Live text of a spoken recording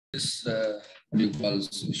this what you call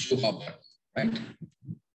shoe hopper, right?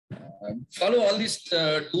 Follow all these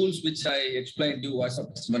tools which I explained to you: voice of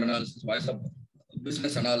customer analysis, voice of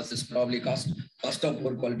business analysis, probably cost of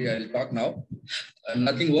poor quality. I'll talk now.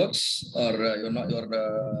 Nothing works, or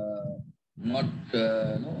not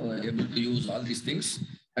able to use all these things,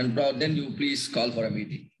 and then you please call for a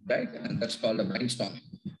meeting, right? And that's called a brainstorming.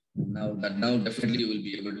 Now definitely you will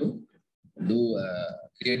be able to do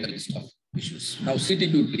create a list of issues. Now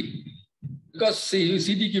CTQ tree, because see,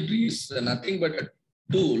 CTQ tree is nothing but a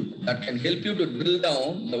tool that can help you to drill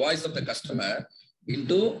down the voice of the customer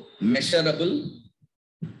into measurable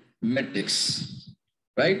metrics,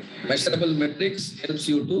 right? Measurable metrics helps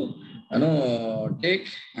you to take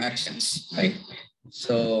actions, right?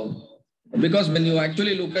 So because when you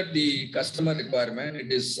actually look at the customer requirement,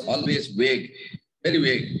 it is always vague, very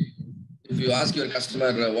vague. If you ask your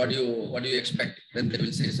customer, what do you expect? Then they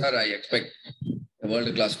will say, sir, I expect a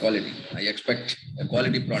world-class quality. I expect a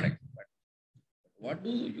quality product. But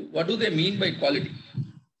what do they mean by quality?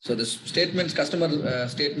 So the statements, customer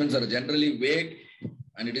statements are generally vague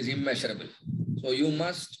and it is immeasurable. So you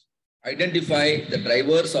must identify the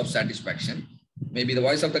drivers of satisfaction. Maybe the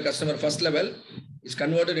voice of the customer first level is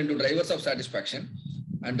converted into drivers of satisfaction,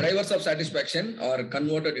 and drivers of satisfaction are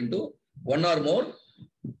converted into one or more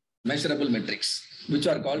measurable metrics, which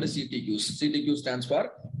are called CTQs. CTQ stands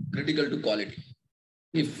for critical to quality.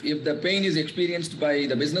 If the pain is experienced by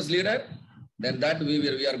the business leader, then that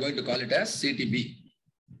we are going to call it as CTB.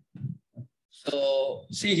 So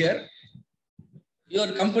see here,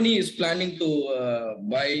 your company is planning to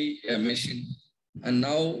buy a machine, and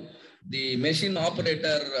now the machine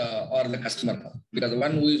operator or the customer, because the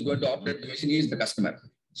one who is going to operate the machine is the customer.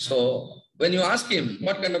 So when you ask him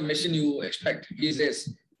what kind of machine you expect, he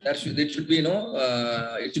says it should be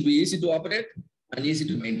it should be easy to operate and easy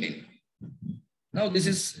to maintain. Now this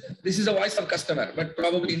is a voice of customer, but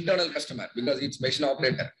probably internal customer because it's machine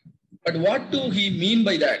operator. But what do he mean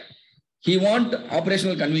by that? He want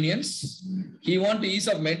operational convenience, he want ease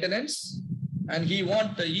of maintenance, and he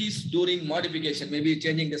want the ease during modification, maybe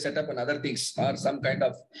changing the setup and other things, or some kind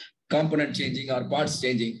of component changing or parts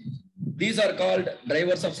changing. These are called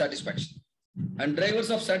drivers of satisfaction. And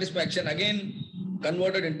drivers of satisfaction again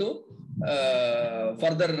converted into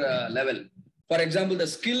further level. For example, the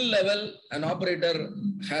skill level an operator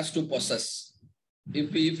has to possess.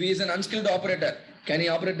 If he is an unskilled operator, can he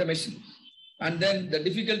operate the machine? And then the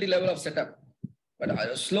difficulty level of setup.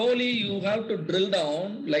 But slowly you have to drill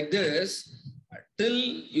down like this till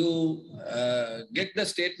you get the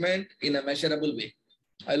statement in a measurable way.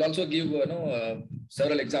 I'll also give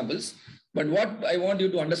several examples. But what I want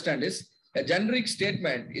you to understand is a generic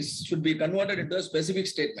statement should be converted into a specific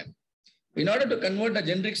statement. In order to convert a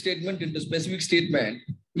generic statement into specific statement,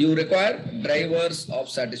 you require drivers of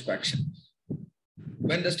satisfaction.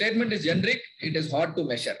 When the statement is generic, it is hard to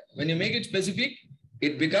measure. When you make it specific,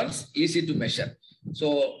 it becomes easy to measure.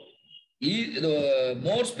 So the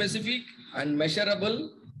more specific and measurable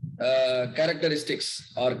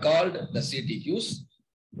characteristics are called the CTQs.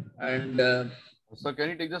 And so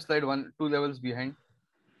can you take the slide 2 levels behind?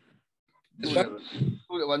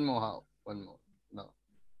 One more. No.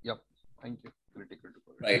 Yep. Thank you. Critical to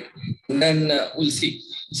quality. Right. And then we'll see.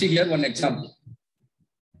 See here one example.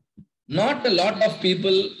 Not a lot of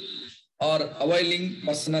people are availing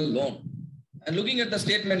personal loan. And looking at the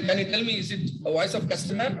statement, can you tell me, is it a voice of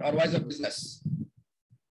customer or voice of business?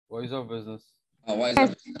 Voice of business. Voice of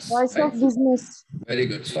business. Voice of business. Very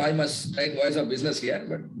good. So I must write voice of business here,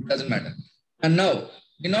 but it doesn't matter. And now,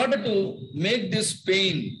 in order to make this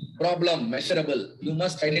pain problem measurable, you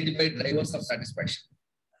must identify drivers of satisfaction.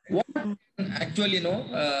 What actually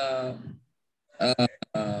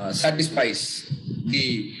satisfies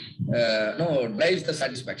the drives the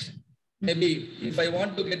satisfaction. Maybe if I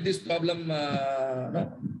want to get this problem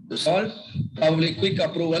solved, probably quick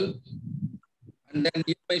approval, and then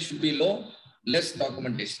EMI should be low, less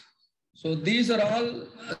documentation. So these are all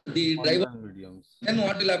the drivers. Then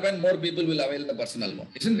what will happen? More people will avail the personal loan,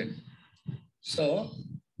 isn't it? So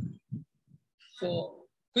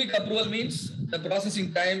quick approval means the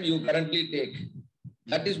processing time you currently take.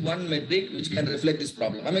 That is one metric which can reflect this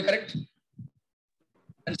problem. Am I correct?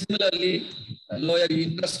 And similarly, lower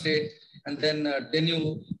interest rate, and then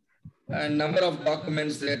tenure and number of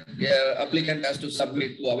documents that applicant has to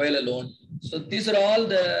submit to avail a loan. So these are all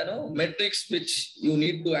the metrics which you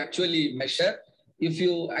need to actually measure. If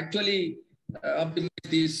you actually optimize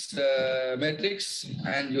these metrics,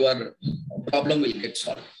 and your problem will get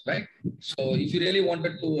solved, right? So if you really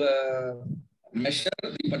wanted to measure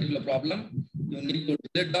the particular problem, You need to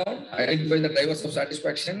drill it down, identify the drivers of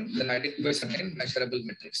satisfaction, then identify certain measurable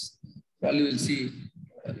metrics. Well, you will see,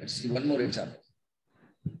 let's see one more example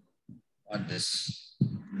on this.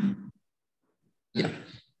 Yeah,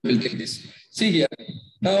 we'll take this. See here,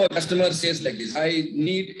 now a customer says like this, I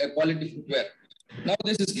need a quality footwear. Now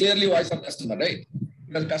this is clearly voice of customer, right?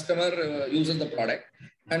 Because customer uses the product.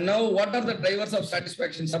 And now what are the drivers of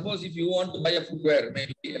satisfaction? Suppose if you want to buy a footwear,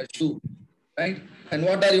 maybe a shoe, right? And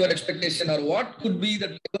what are your expectation or what could be the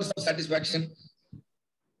drivers of satisfaction?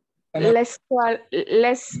 Less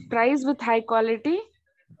price with high quality.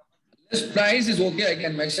 This price is okay, I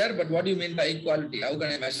can measure, but what do you mean by equality? How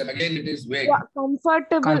can I measure? Again, it is vague. Yeah,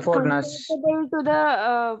 comfortable to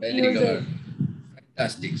the Very user. good.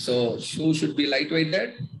 Fantastic. So shoe should be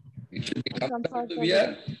lightweighted. It should be comfortable to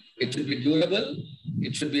wear. It should be durable.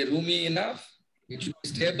 It should be roomy enough. It should be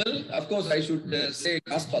stable. Of course, I should say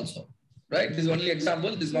cost also. Right? This is only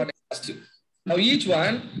example. This is not exhaustive. Now each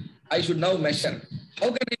one, I should now measure. How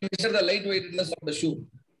can I measure the lightweightness of the shoe?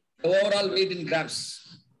 The overall weight in grams.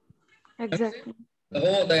 Exactly.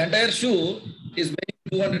 The entire shoe is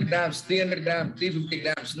weighing 200 grams, 300 grams, 350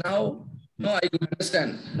 grams. Now, no, I could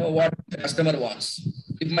understand what the customer wants.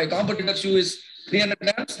 If my competitor shoe is 300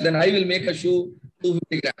 grams, then I will make a shoe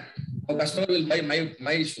 250 grams. The customer will buy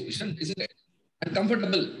my shoe, isn't it? And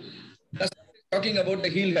comfortable. Customer is talking about the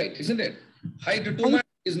heel height, isn't it? Height too much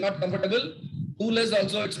is not comfortable. Too less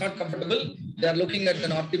also it's not comfortable. They are looking at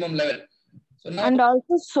an optimum level. So now, and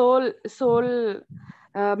also sole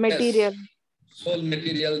material. Yes, sole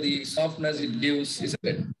material, the softness it gives, isn't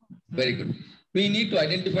it? Very good. We need to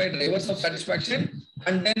identify drivers of satisfaction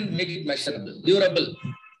and then make it measurable, durable.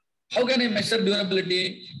 How can I measure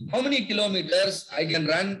durability? How many kilometers I can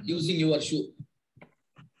run using your shoe?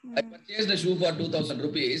 I purchased a shoe for 2,000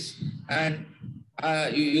 rupees and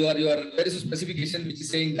there is a specification which is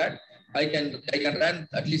saying that I can run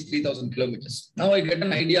at least 3,000 kilometers. Now I get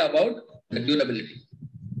an idea about the durability.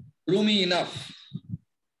 Roomy enough.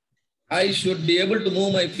 I should be able to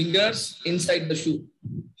move my fingers inside the shoe.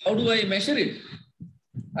 How do I measure it?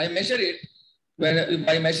 I measure it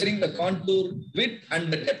by measuring the contour width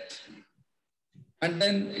and the depth. And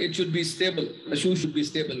then it should be stable. The shoe should be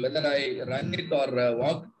stable. Whether I run it or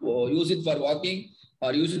walk, or use it for walking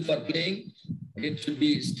or use it for playing, it should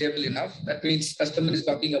be stable enough. That means customer is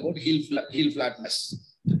talking about heel flatness.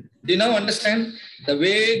 Do you now understand the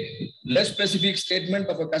way less specific statement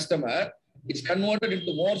of a customer is converted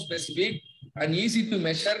into more specific and easy to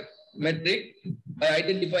measure metric by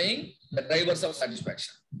identifying the drivers of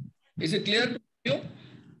satisfaction? Is it clear to you?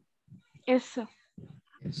 Yes, sir.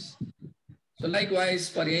 Yes. So likewise,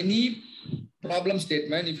 for any problem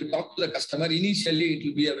statement, if you talk to the customer, initially it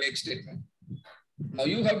will be a vague statement. Now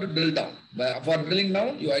you have to drill down. For drilling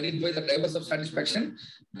down, you identify the drivers of satisfaction.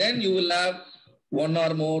 Then you will have one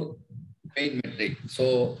or more pain metric.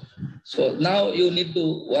 So now you need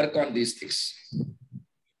to work on these things.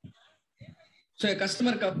 So a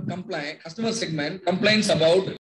customer segment complains about